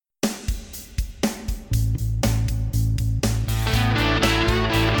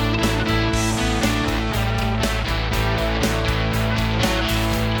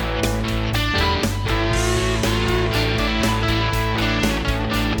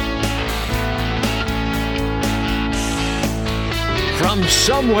From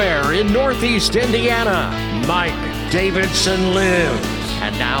somewhere in Northeast Indiana, Mike Davidson lives.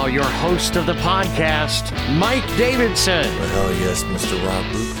 And now your host of the podcast, Mike Davidson. Well, yes, Mr.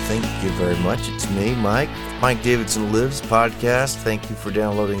 Rob Luke, thank you very much. It's me, Mike. Mike Davidson Lives podcast. Thank you for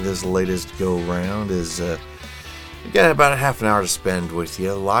downloading this latest go-round. We've got about a half an hour to spend with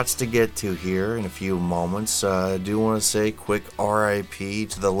you. Lots to get to here in a few moments. I do want to say quick R.I.P.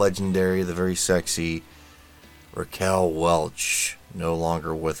 to the legendary, the very sexy Raquel Welch. No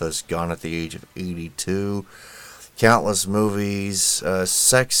longer with us, gone at the age of 82. Countless movies,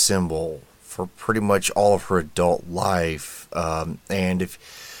 sex symbol for pretty much all of her adult life. And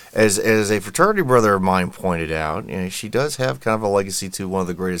if, as a fraternity brother of mine pointed out, she does have kind of a legacy to one of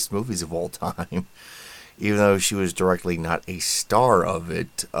the greatest movies of all time. Even though she was directly not a star of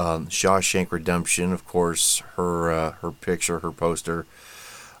it. Shawshank Redemption, of course, her picture, her poster,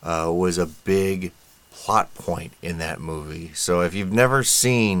 was a big plot point in that movie. So if you've never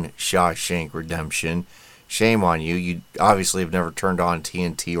seen Shawshank Redemption, shame on you. You obviously have never turned on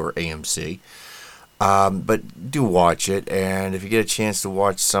TNT or AMC. But do watch it, and if you get a chance to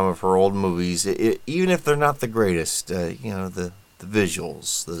watch some of her old movies, even if they're not the greatest, the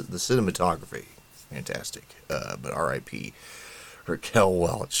visuals, the cinematography, fantastic. But R.I.P. Raquel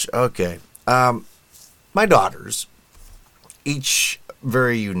Welch. Okay. My daughters, each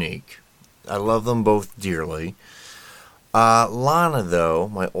very unique. I love them both dearly. Lana, though,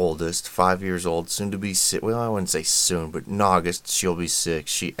 my oldest, 5 years old, soon to be 6. Well, I wouldn't say soon, but in August, she'll be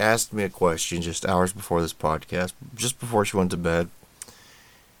 6. She asked me a question just hours before this podcast, just before she went to bed,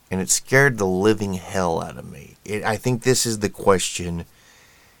 and it scared the living hell out of me. I think this is the question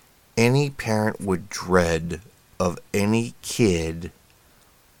any parent would dread of any kid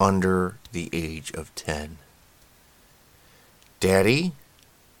under the age of 10. Daddy,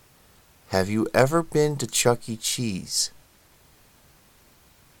 have you ever been to Chuck E. Cheese?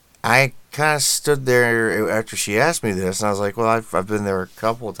 I kind of stood there after she asked me this, and I was like, well, I've been there a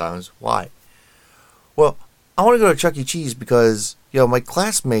couple of times. Why? Well, I want to go to Chuck E. Cheese because, my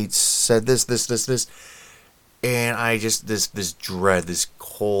classmates said this, and I just, this dread, this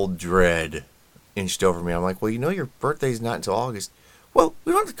cold dread inched over me. I'm like, well, your birthday's not until August. Well,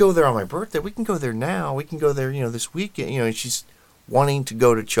 we don't have to go there on my birthday. We can go there now. We can go there, this weekend. And she's wanting to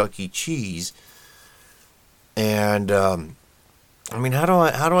go to Chuck E. Cheese. And, how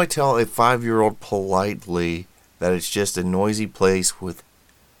do I tell a 5-year-old politely that it's just a noisy place with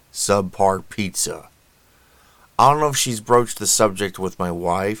subpar pizza? I don't know if she's broached the subject with my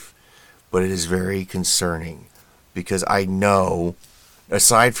wife, but it is very concerning. Because I know,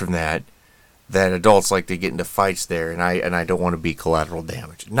 aside from that adults like to get into fights there, and I don't want to be collateral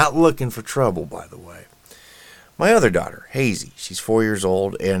damage. Not looking for trouble, by the way. My other daughter, Hazy, she's 4 years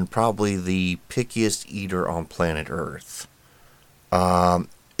old and probably the pickiest eater on planet Earth.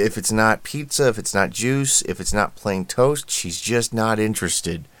 If it's not pizza, if it's not juice, if it's not plain toast, she's just not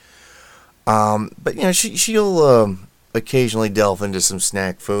interested. But she'll occasionally delve into some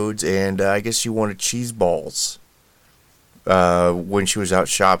snack foods, and I guess she wanted cheese balls when she was out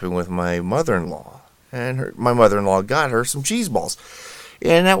shopping with my mother-in-law. And my mother-in-law got her some cheese balls.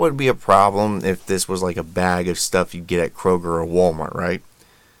 And that would be a problem if this was like a bag of stuff you'd get at Kroger or Walmart, right?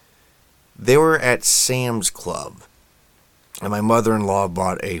 They were at Sam's Club. And my mother-in-law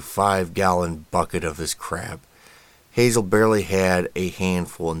bought a 5-gallon bucket of this crap. Hazel barely had a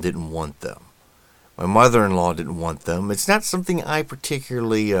handful and didn't want them. My mother-in-law didn't want them. It's not something I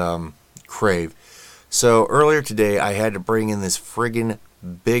particularly crave. So earlier today, I had to bring in this friggin'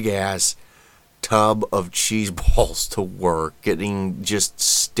 big-ass tub of cheese balls to work, getting just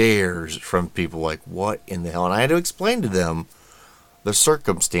stares from people like, what in the hell? And I had to explain to them the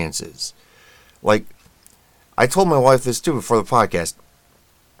circumstances. Like, I told my wife this too before the podcast.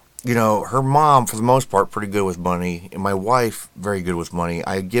 Her mom, for the most part, pretty good with money, and my wife, very good with money.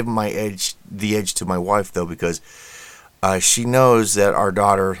 I give the edge to my wife, though, because she knows that our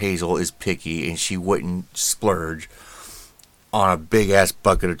daughter, Hazel, is picky, and she wouldn't splurge on a big-ass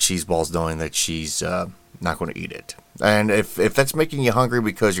bucket of cheese balls knowing that she's not going to eat it. And if that's making you hungry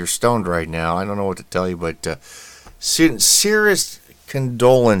because you're stoned right now, I don't know what to tell you, but serious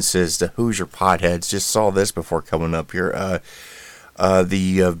condolences to Hoosier potheads. Just saw this before coming up here.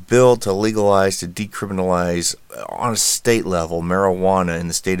 The bill to decriminalize on a state level marijuana in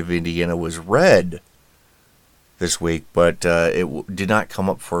the state of Indiana was read this week, but it did not come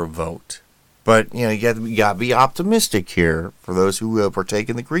up for a vote. But, you got to be optimistic here for those who partake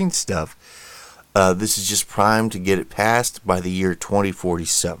in the green stuff. This is just primed to get it passed by the year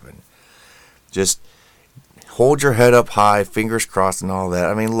 2047. Just hold your head up high, fingers crossed and all that.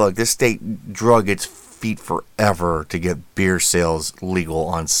 I mean, look, this state drug its feet forever to get beer sales legal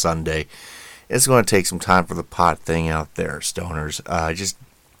on Sunday. It's going to take some time for the pot thing out there, stoners. Just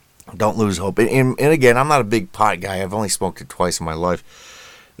don't lose hope. And again, I'm not a big pot guy. I've only smoked it twice in my life.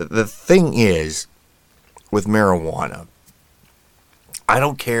 The thing is, with marijuana, I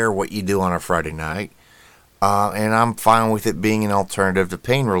don't care what you do on a Friday night. And I'm fine with it being an alternative to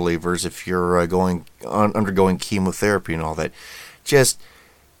pain relievers if you're undergoing chemotherapy and all that. Just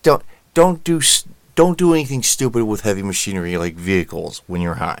don't do anything stupid with heavy machinery like vehicles when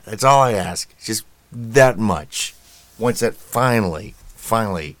you're high. That's all I ask. Just that much. Once that finally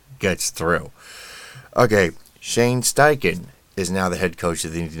gets through. Okay, Shane Steichen is now the head coach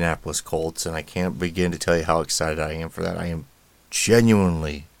of the Indianapolis Colts, and I can't begin to tell you how excited I am for that. I am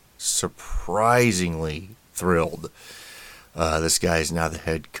genuinely, surprisingly thrilled. This guy is now the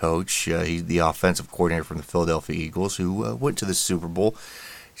head coach. He's the offensive coordinator from the Philadelphia Eagles, who went to the Super Bowl.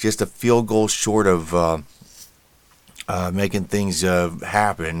 Just a field goal short of making things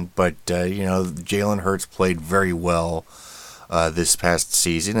happen. But, Jalen Hurts played very well this past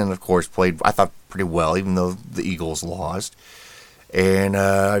season. And, of course, played, I thought, pretty well, even though the Eagles lost. And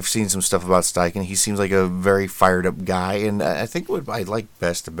I've seen some stuff about Steichen. He seems like a very fired-up guy. And I think what I like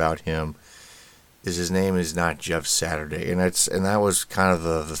best about him is his name is not Jeff Saturday, and that was kind of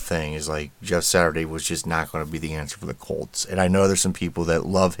the thing, is like Jeff Saturday was just not going to be the answer for the Colts. And I know there's some people that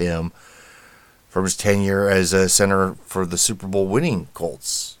love him from his tenure as a center for the Super Bowl winning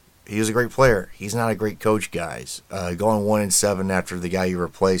Colts. He was a great player. He's not a great coach, guys. Going 1-7 after the guy you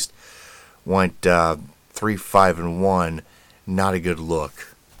replaced went 3-5-1, not a good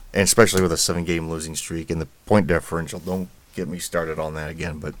look, and especially with a 7-game losing streak and the point differential. Don't get me started on that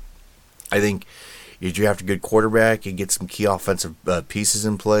again, but I think you draft a good quarterback, you get some key offensive pieces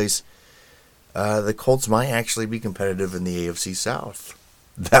in place, the Colts might actually be competitive in the AFC South.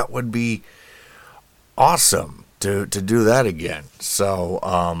 That would be awesome to do that again.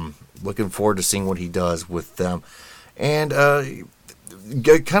 So, looking forward to seeing what he does with them. And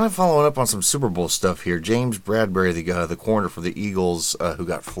kind of following up on some Super Bowl stuff here, James Bradbury, the corner for the Eagles, who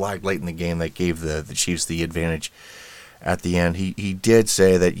got flagged late in the game that gave the Chiefs the advantage at the end, he did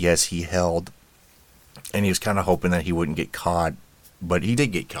say that, yes, he held, and he was kind of hoping that he wouldn't get caught, but he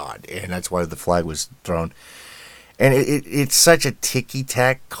did get caught, and that's why the flag was thrown. And it's such a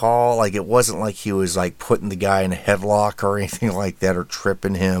ticky-tack call. Like, it wasn't like he was, like, putting the guy in a headlock or anything like that, or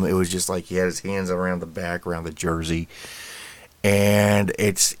tripping him. It was just like he had his hands around the back, around the jersey. And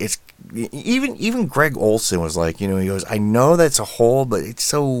it's even Greg Olsen was like, he goes, I know that's a hold, but it's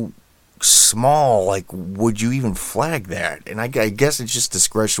so small, like, would you even flag that? And I guess it's just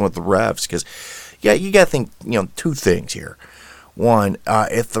discretion with the refs, because, yeah, you got to think, two things here. One,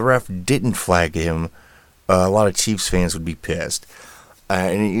 if the ref didn't flag him, a lot of Chiefs fans would be pissed,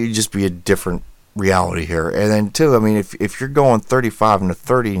 and it'd just be a different reality here. And then two, I mean, if you're going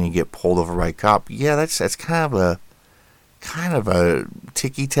 35-30 and you get pulled over by a cop, yeah, that's kind of a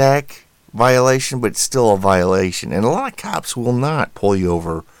ticky-tack violation, but still a violation. And a lot of cops will not pull you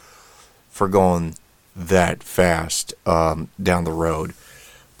over for going that fast down the road.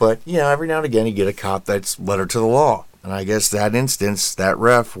 But, every now and again you get a cop that's letter to the law. And I guess that instance, that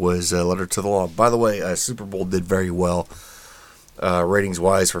ref was letter to the law. By the way, Super Bowl did very well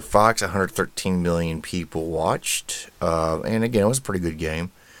ratings-wise for Fox. 113 million people watched. And again, it was a pretty good game.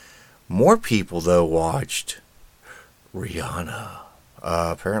 More people, though, watched Rihanna.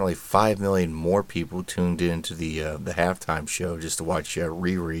 Apparently 5 million more people tuned into the halftime show just to watch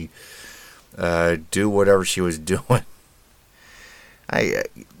Riri do whatever she was doing.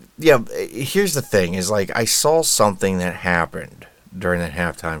 Here's the thing, is like, I saw something that happened during that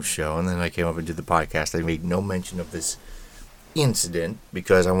halftime show, and then I came up and did the podcast. I made no mention of this incident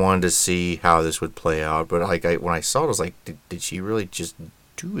because I wanted to see how this would play out. But when I saw it, I was like, did she really just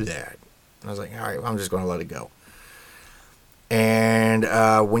do that? And I was like, all right, I'm just going to let it go. And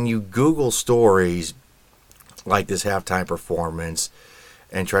when you Google stories like this halftime performance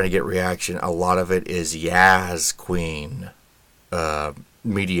and trying to get reaction, a lot of it is Yaz Queen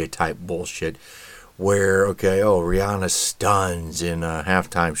media type bullshit, where, Rihanna stuns in a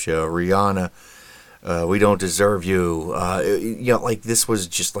halftime show. Rihanna, we don't deserve you. Like, this was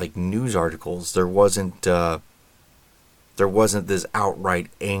just like news articles. There wasn't this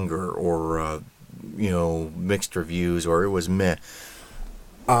outright anger or mixed reviews, or it was meh.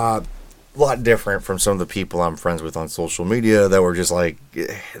 A lot different from some of the people I'm friends with on social media that were just like,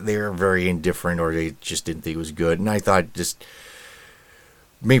 they were very indifferent, or they just didn't think it was good. And I thought,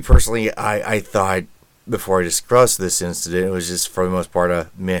 me personally, I thought, before I discussed this incident, it was just, for the most part, a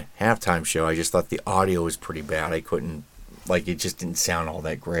meh halftime show. I just thought the audio was pretty bad. I couldn't like it just didn't sound all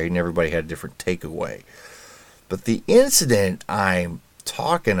that great, and everybody had a different takeaway. But the incident I'm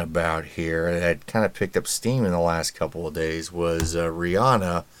talking about here that kind of picked up steam in the last couple of days was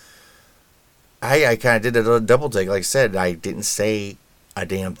Rihanna. I kind of did a double take. Like I said, I didn't say a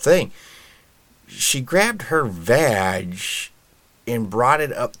damn thing. She grabbed her vag and brought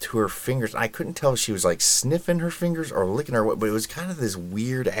it up to her fingers. I couldn't tell if she was like sniffing her fingers or licking her, but it was kind of this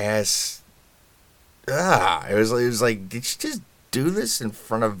weird ass. It was like, did she just do this in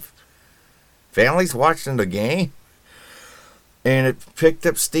front of families watching the game? And it picked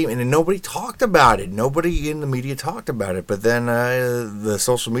up steam, and nobody talked about it. Nobody in the media talked about it. But then the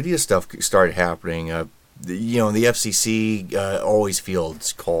social media stuff started happening. The FCC always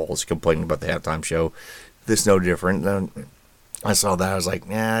fields calls complaining about the halftime show. This is no different. I saw that. I was like,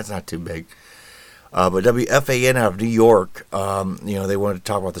 nah, it's not too big. But WFAN out of New York, they wanted to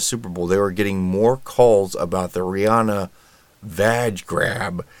talk about the Super Bowl. They were getting more calls about the Rihanna vag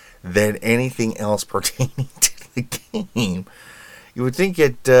grab than anything else pertaining to the game. You would think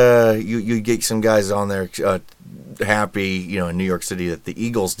you'd get some guys on there happy, in New York City that the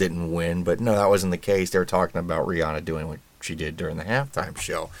Eagles didn't win, but no, that wasn't the case. They were talking about Rihanna doing what she did during the halftime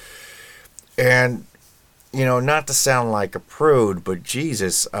show. And, not to sound like a prude, but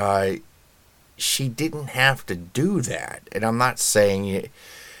Jesus, she didn't have to do that. And I'm not saying,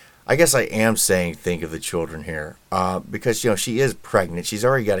 I guess I am saying think of the children here, because, she is pregnant. She's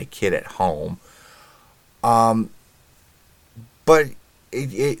already got a kid at home. But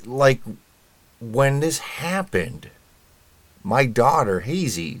it like when this happened, my daughter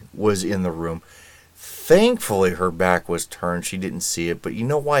Hazy was in the room. Thankfully, her back was turned. She didn't see it, but you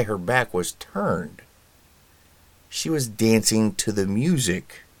know why her back was turned? She was dancing to the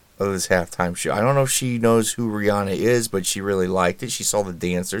music of this halftime show. I don't know if she knows who Rihanna is, but she really liked it. She saw the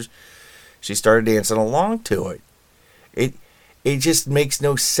dancers. She started dancing along to it. It just makes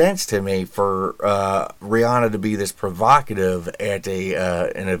no sense to me for Rihanna to be this provocative at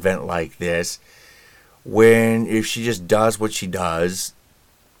an event like this, when if she just does what she does,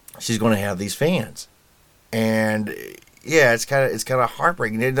 she's going to have these fans. And yeah, it's kind of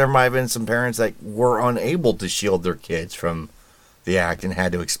heartbreaking. There might have been some parents that were unable to shield their kids from the act and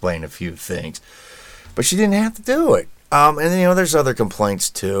had to explain a few things, but she didn't have to do it. And there's other complaints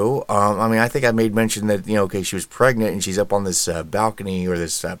too. I think I made mention that, she was pregnant and she's up on this balcony or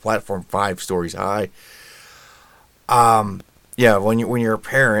this platform 5 stories high. When you're a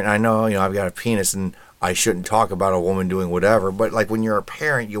parent, I know, I've got a penis and I shouldn't talk about a woman doing whatever, but like when you're a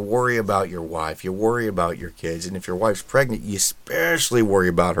parent, you worry about your wife, you worry about your kids, and if your wife's pregnant, you especially worry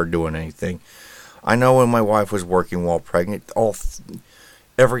about her doing anything. I know when my wife was working while pregnant,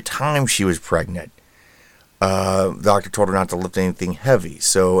 every time she was pregnant, the doctor told her not to lift anything heavy.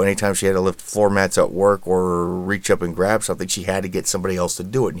 So anytime she had to lift floor mats at work or reach up and grab something, she had to get somebody else to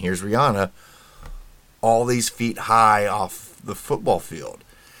do it. And here's Rihanna, all these feet high off the football field.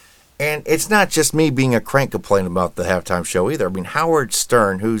 And it's not just me being a crank complaining about the halftime show either. I mean, Howard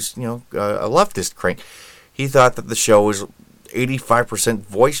Stern, who's, a leftist crank, he thought that the show was 85%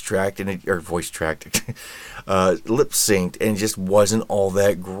 voice tracked lip synced, and just wasn't all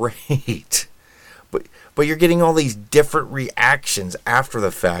that great. But you're getting all these different reactions after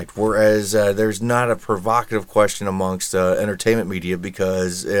the fact, whereas there's not a provocative question amongst entertainment media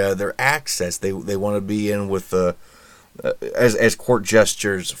because their access, they want to be in with as court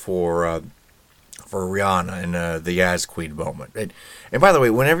gestures for Rihanna and the Yaz Queen moment. And by the way,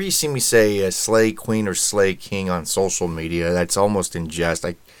 whenever you see me say Slay Queen or Slay King on social media, that's almost in jest.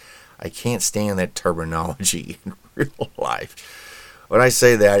 I can't stand that terminology in real life. When I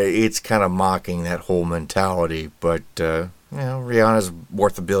say that, it's kind of mocking that whole mentality. But, Rihanna's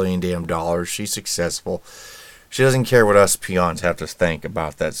worth $1 billion damn. She's successful. She doesn't care what us peons have to think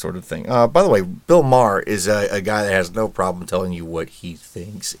about that sort of thing. By the way, Bill Maher is a guy that has no problem telling you what he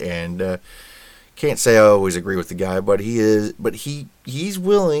thinks. And can't say I always agree with the guy, but he's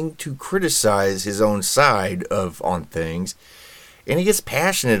willing to criticize his own side on things. And he gets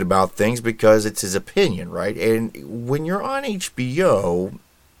passionate about things because it's his opinion, right? And when you're on HBO,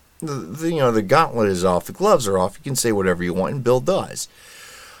 the gauntlet is off, the gloves are off. You can say whatever you want, and Bill does.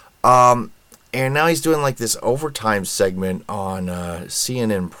 And now he's doing like this overtime segment on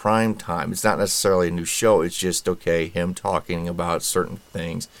CNN Primetime. It's not necessarily a new show. It's just, him talking about certain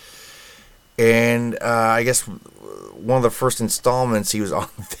things. And I guess one of the first installments, he was on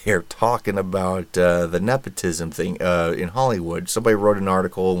there talking about the nepotism thing in Hollywood. Somebody wrote an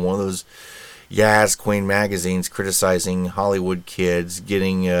article in one of those Yaz Queen magazines criticizing Hollywood kids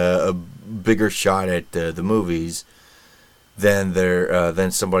getting a bigger shot at the movies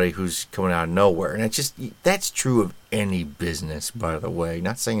than somebody who's coming out of nowhere. And that's true of any business, by the way.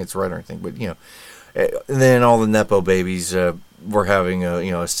 Not saying it's right or anything, but and then all the nepo babies were having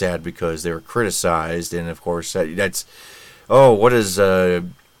a sad because they were criticized, and of course that's what is how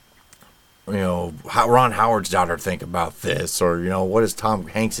Ron Howard's daughter think about this, or what does Tom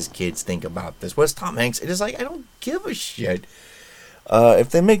Hanks's kids think about this? What does Tom Hanks? It is like, I don't give a shit. If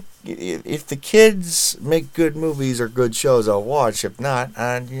the kids make good movies or good shows, I'll watch. If not,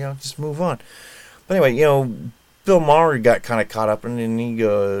 just move on. But anyway, Bill Maher got kind of caught up, and then he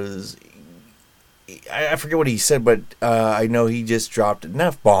goes, I forget what he said, but I know he just dropped an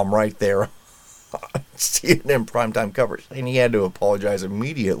F-bomb right there on CNN primetime coverage, and he had to apologize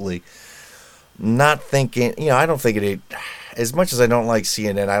immediately. Not thinking, I don't think it. As much as I don't like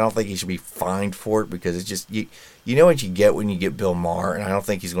CNN, I don't think he should be fined for it, because it's just you know what you get when you get Bill Maher, and I don't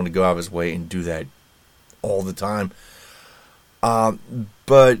think he's going to go out of his way and do that all the time.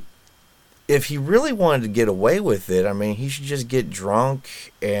 But if he really wanted to get away with it, I mean, he should just get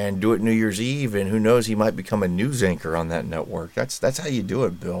drunk and do it New Year's Eve, and who knows, he might become a news anchor on that network. That's how you do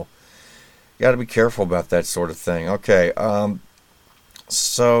it, Bill. You got to be careful about that sort of thing. Okay.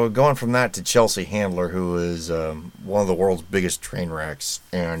 So going from that to Chelsea Handler, who is one of the world's biggest train wrecks,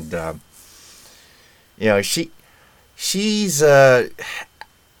 and she's one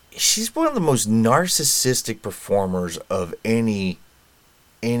of the most narcissistic performers of any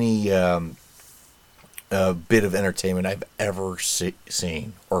bit of entertainment I've ever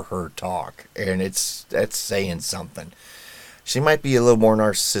seen or heard talk, and that's saying something. She might be a little more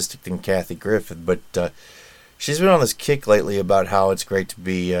narcissistic than Kathy Griffin, but she's been on this kick lately about how it's great to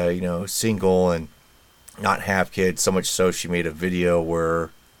be, single and not have kids. So much so, she made a video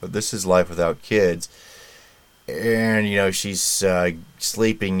where this is life without kids. And, she's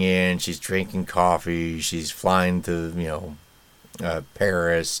sleeping in, she's drinking coffee, she's flying to,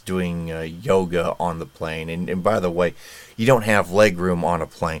 Paris, doing yoga on the plane. And by the way, you don't have leg room on a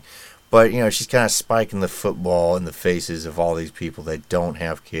plane. But, she's kind of spiking the football in the faces of all these people that don't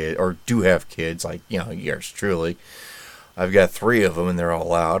have kids, or do have kids, like, yours truly. I've got 3 of them, and they're all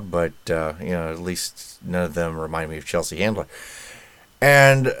loud, but, at least none of them remind me of Chelsea Handler.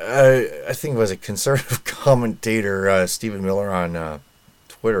 And I think it was a conservative commentator, Stephen Miller, on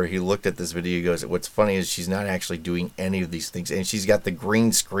Twitter. He looked at this video, he goes, what's funny is she's not actually doing any of these things, and she's got the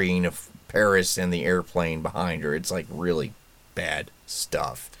green screen of Paris and the airplane behind her. It's, like, really bad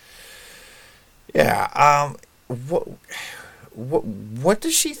stuff. Yeah, what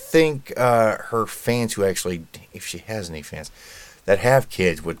does she think her fans, who actually, if she has any fans, that have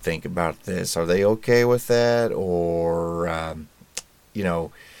kids, would think about this? Are they okay with that? Or,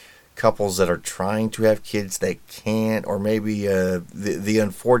 couples that are trying to have kids that can't, or maybe the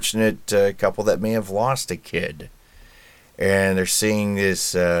unfortunate couple that may have lost a kid, and they're seeing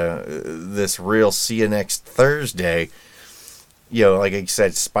this reel, see you next Thursday, like I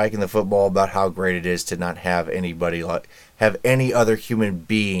said, spiking the football about how great it is to not have anybody, have any other human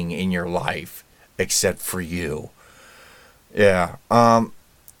being in your life except for you. Yeah.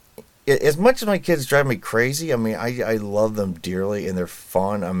 As much as my kids drive me crazy, I mean, I love them dearly, and they're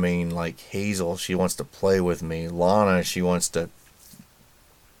fun. I mean, like Hazel, she wants to play with me. Lana, she wants to,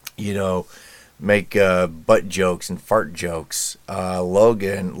 make butt jokes and fart jokes.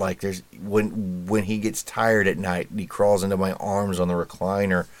 Logan, like, there's when he gets tired at night, he crawls into my arms on the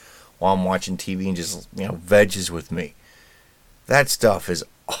recliner while I'm watching TV and just veggies with me. That stuff is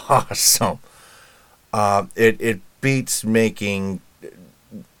awesome. It beats making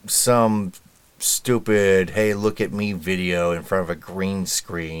some stupid "hey, look at me" video in front of a green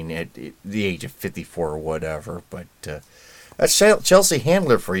screen at the age of 54 or whatever. But that's Chelsea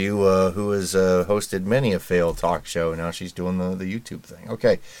Handler for you, who has hosted many a failed talk show. Now she's doing the YouTube thing.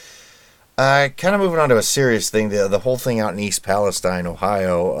 Okay. Kind of moving on to a serious thing. The whole thing out in East Palestine,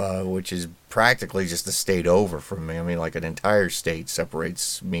 Ohio, which is practically just a state over from me. I mean, like an entire state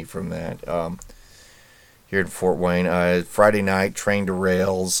separates me from that. Here in Fort Wayne, Friday night, train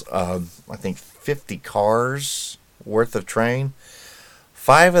derails. I think 50 cars worth of train.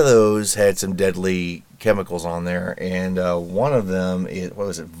 5 of those had some deadly chemicals on there, and one of them is,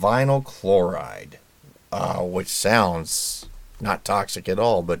 vinyl chloride, which sounds not toxic at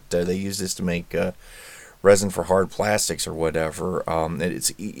all, but they use this to make resin for hard plastics or whatever.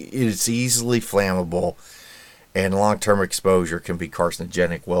 It's easily flammable, and long-term exposure can be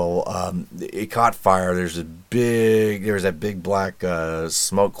carcinogenic. Well, it caught fire. There was that big black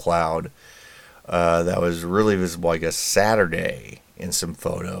smoke cloud that was really visible, I guess, Saturday in some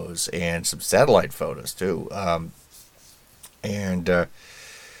photos, and some satellite photos too. And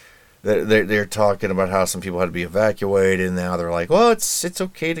they're talking about how some people had to be evacuated, and now they're like, well, it's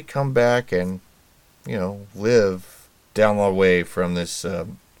okay to come back and, live down the way from this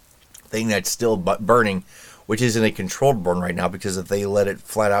thing that's still burning, which isn't a controlled burn right now, because if they let it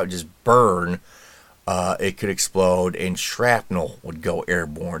flat out just burn, it could explode and shrapnel would go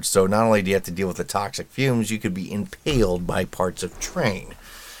airborne. So not only do you have to deal with the toxic fumes, you could be impaled by parts of train.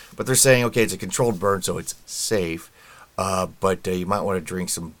 But they're saying, okay, it's a controlled burn, so it's safe, but you might want to drink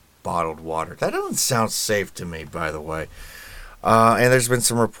some bottled water. That doesn't sound safe to me, by the way. And there's been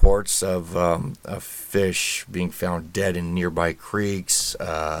some reports of fish being found dead in nearby creeks.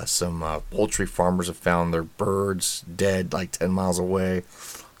 Some poultry farmers have found their birds dead like 10 miles away.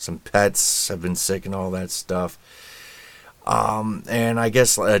 Some pets have been sick and all that stuff. And I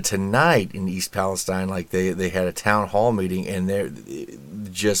guess tonight in East Palestine, like they had a town hall meeting, and they're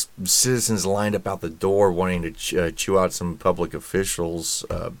just citizens lined up out the door wanting to chew out some public officials,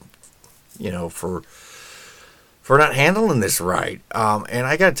 for not handling this right. And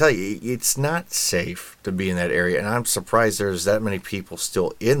I got to tell you, it's not safe to be in that area, and I'm surprised there's that many people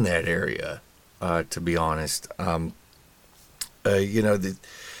still in that area, to be honest.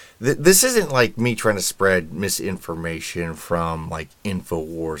 This isn't like me trying to spread misinformation from like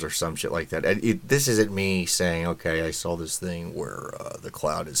InfoWars or some shit like that. This isn't me saying, okay, I saw this thing where the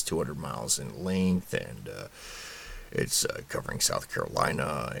cloud is 200 miles in length and it's covering South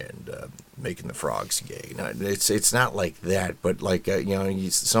Carolina and making the frogs gay. No, it's not like that, but like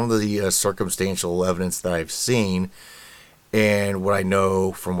some of the circumstantial evidence that I've seen and what I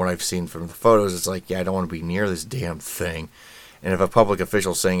know from what I've seen from the photos, it's like, yeah, I don't want to be near this damn thing. And if a public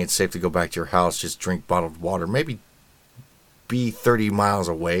official saying it's safe to go back to your house, just drink bottled water, maybe be 30 miles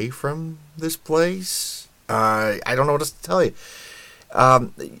away from this place. I don't know what else to tell you.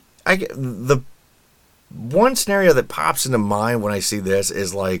 The one scenario that pops into mind when I see this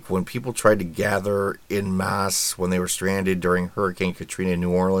is like when people tried to gather en masse when they were stranded during Hurricane Katrina in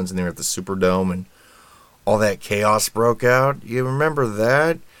New Orleans, and they were at the Superdome and all that chaos broke out. You remember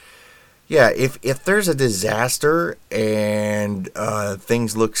that? Yeah, if there's a disaster and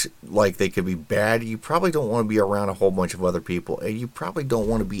things look like they could be bad, you probably don't want to be around a whole bunch of other people, and you probably don't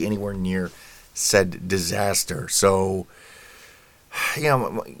want to be anywhere near said disaster. So,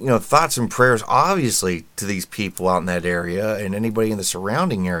 thoughts and prayers, obviously, to these people out in that area and anybody in the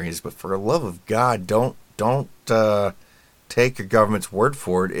surrounding areas. But for the love of God, don't take your government's word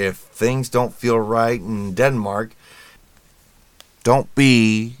for it. If things don't feel right in Denmark, don't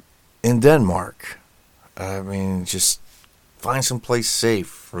be in Denmark. I mean, just find someplace safe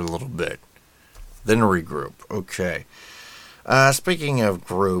for a little bit, then regroup. Okay. Speaking of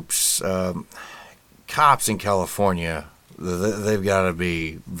groups, cops in California, they've got to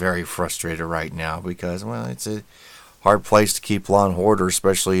be very frustrated right now because, well, it's a hard place to keep law and order,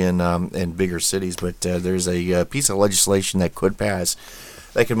 especially in bigger cities. But there's a piece of legislation that could pass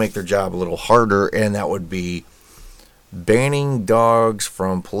that could make their job a little harder, and that would be banning dogs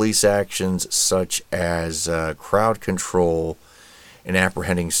from police actions such as crowd control and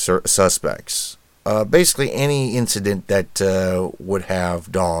apprehending suspects. Basically, any incident that would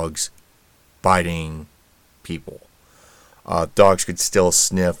have dogs biting people. Dogs could still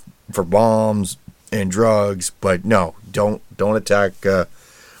sniff for bombs and drugs, but no, don't attack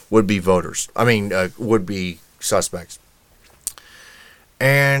would-be voters. Would-be suspects.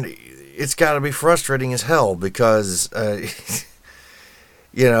 And it's got to be frustrating as hell because,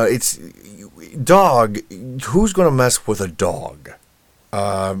 it's dog. Who's going to mess with a dog?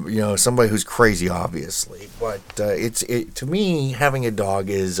 Somebody who's crazy, obviously. But to me, having a dog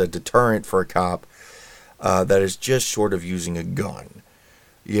is a deterrent for a cop that is just short of using a gun.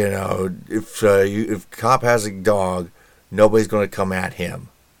 If a cop has a dog, nobody's going to come at him,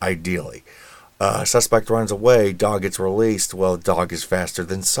 ideally. Suspect runs away, dog gets released. Well, dog is faster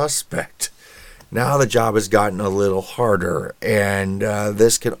than suspect. Now the job has gotten a little harder, and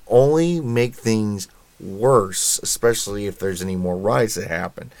this can only make things worse, especially if there's any more riots that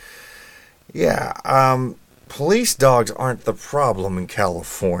happen. Yeah, police dogs aren't the problem in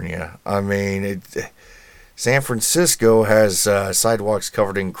California. San Francisco has sidewalks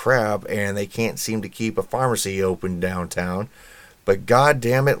covered in crap, and they can't seem to keep a pharmacy open downtown. But God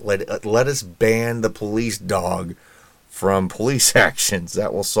damn it, let us ban the police dog from police actions.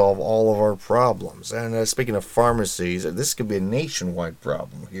 That will solve all of our problems. And speaking of pharmacies, this could be a nationwide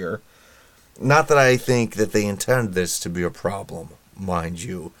problem here. Not that I think that they intend this to be a problem, mind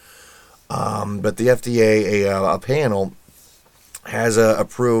you. But the FDA, a panel, has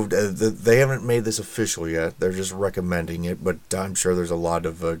approved. They haven't made this official yet. They're just recommending it. But I'm sure there's a lot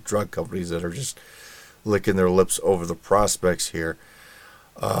of drug companies that are just licking their lips over the prospects here.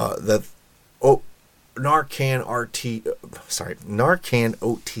 That Narcan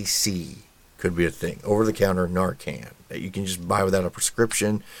OTC could be a thing. Over-the-counter Narcan that you can just buy without a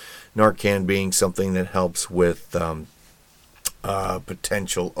prescription. Narcan being something that helps with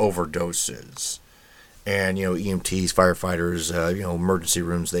potential overdoses. And, EMTs, firefighters, emergency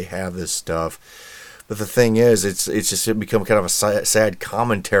rooms, they have this stuff. But the thing is, it's just become kind of a sad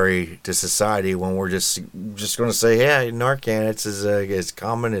commentary to society when we're just going to say, yeah, Narcan, it's as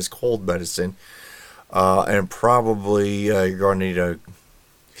common as cold medicine. And probably you're going to need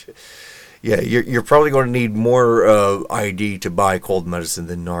you're probably going to need more ID to buy cold medicine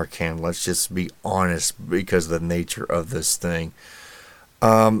than Narcan. Let's just be honest, because of the nature of this thing.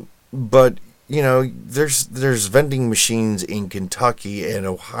 But there's vending machines in Kentucky and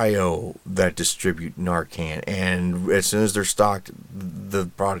Ohio that distribute Narcan, and as soon as they're stocked, the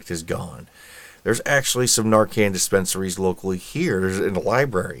product is gone. There's actually some Narcan dispensaries locally here. There's in a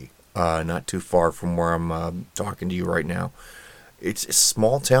library, not too far from where I'm talking to you right now. It's a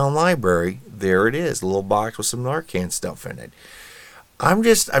small town library. There it is, a little box with some Narcan stuff in it. I'm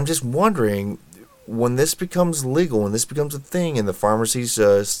just wondering, when this becomes legal, when this becomes a thing, and the pharmacies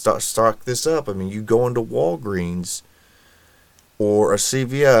stock this up. I mean, you go into Walgreens or a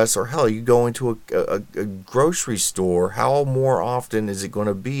CVS, or hell, you go into a grocery store. How more often is it going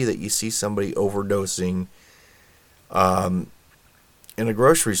to be that you see somebody overdosing in a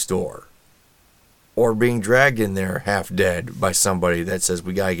grocery store, or being dragged in there half dead by somebody that says,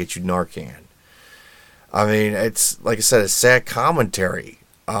 we gotta get you Narcan? I mean, it's, like I said, it's sad commentary.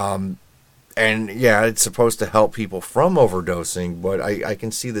 And yeah, it's supposed to help people from overdosing, but I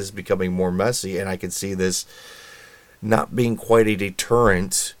can see this becoming more messy, and I can see this not being quite a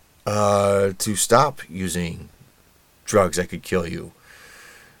deterrent to stop using drugs that could kill you.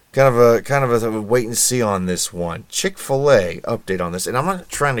 Kind of a wait and see on this one. Chick-fil-A update on this, and I'm not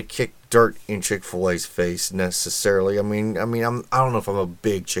trying to kick dirt in Chick-fil-A's face necessarily. I mean, I don't know if I'm a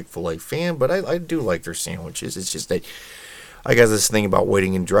big Chick-fil-A fan, but I do like their sandwiches. It's just that I got this thing about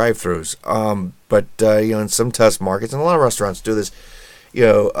waiting in drive-thrus. But in some test markets, and a lot of restaurants do this,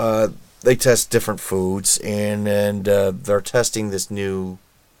 they test different foods, and they're testing this new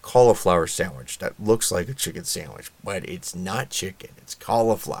cauliflower sandwich that looks like a chicken sandwich, but it's not chicken. It's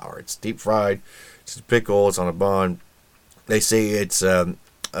cauliflower. It's deep fried. It's a pickle. It's on a bun. They say it's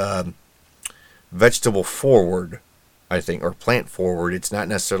vegetable forward, I think, or plant forward. It's not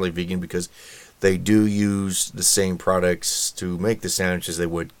necessarily vegan, because they do use the same products to make the sandwich as they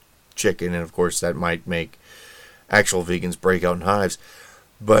would chicken, and of course that might make actual vegans break out in hives.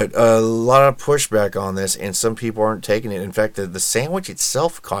 But a lot of pushback on this, and some people aren't taking it. In fact, the sandwich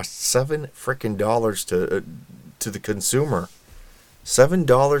itself costs $7 to the consumer.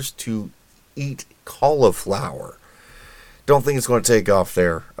 $7 to eat cauliflower. Don't think it's going to take off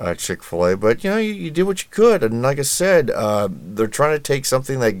there, Chick-fil-A. But, you did what you could. And like I said, they're trying to take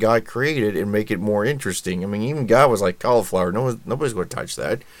something that God created and make it more interesting. I mean, even God was like, cauliflower. Nobody's going to touch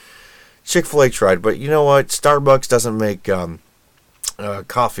that. Chick-fil-A tried. But you know what? Starbucks doesn't make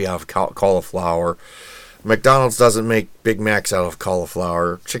coffee out of cauliflower. McDonald's doesn't make Big Macs out of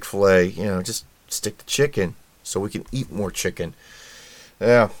cauliflower. Chick-fil-A, just stick to chicken so we can eat more chicken.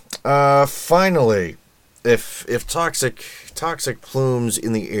 Yeah. Finally, if toxic plumes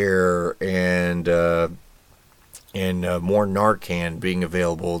in the air and more Narcan being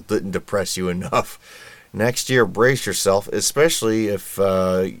available didn't depress you enough, next year brace yourself, especially if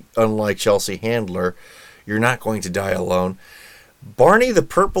unlike Chelsea Handler, you're not going to die alone. Barney the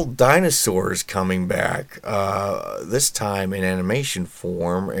Purple Dinosaur is coming back, this time in animation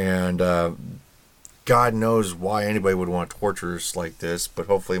form, and God knows why anybody would want to torture us like this, but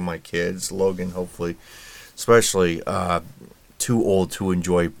hopefully my kids, Logan, hopefully, especially, too old to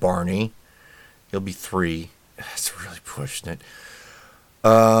enjoy Barney. He'll be 3. That's really pushing it.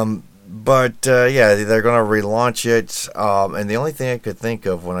 But they're going to relaunch it, and the only thing I could think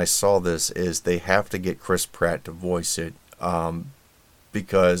of when I saw this is they have to get Chris Pratt to voice it.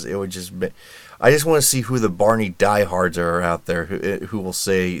 Because it would just be, I just want to see who the Barney diehards are out there who will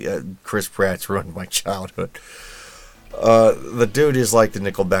say Chris Pratt's ruined my childhood. The dude is like the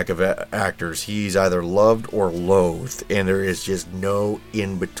Nickelback of actors. He's either loved or loathed, and there is just no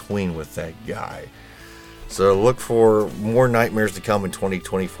in between with that guy. So look for more nightmares to come in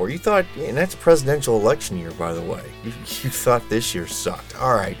 2024. You thought, and that's a presidential election year, by the way. You thought this year sucked.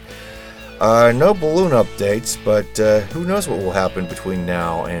 All right. No balloon updates, but who knows what will happen between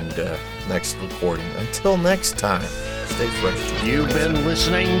now and next recording. Until next time, Stay fresh. You've been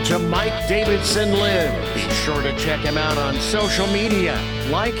listening to Mike Davidson Lives. Be sure to check him out on social media.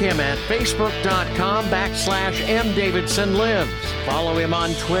 Like him at facebook.com/mdavidsonlives. Follow him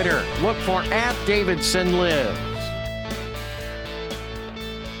on Twitter. Look for @DavidsonLives.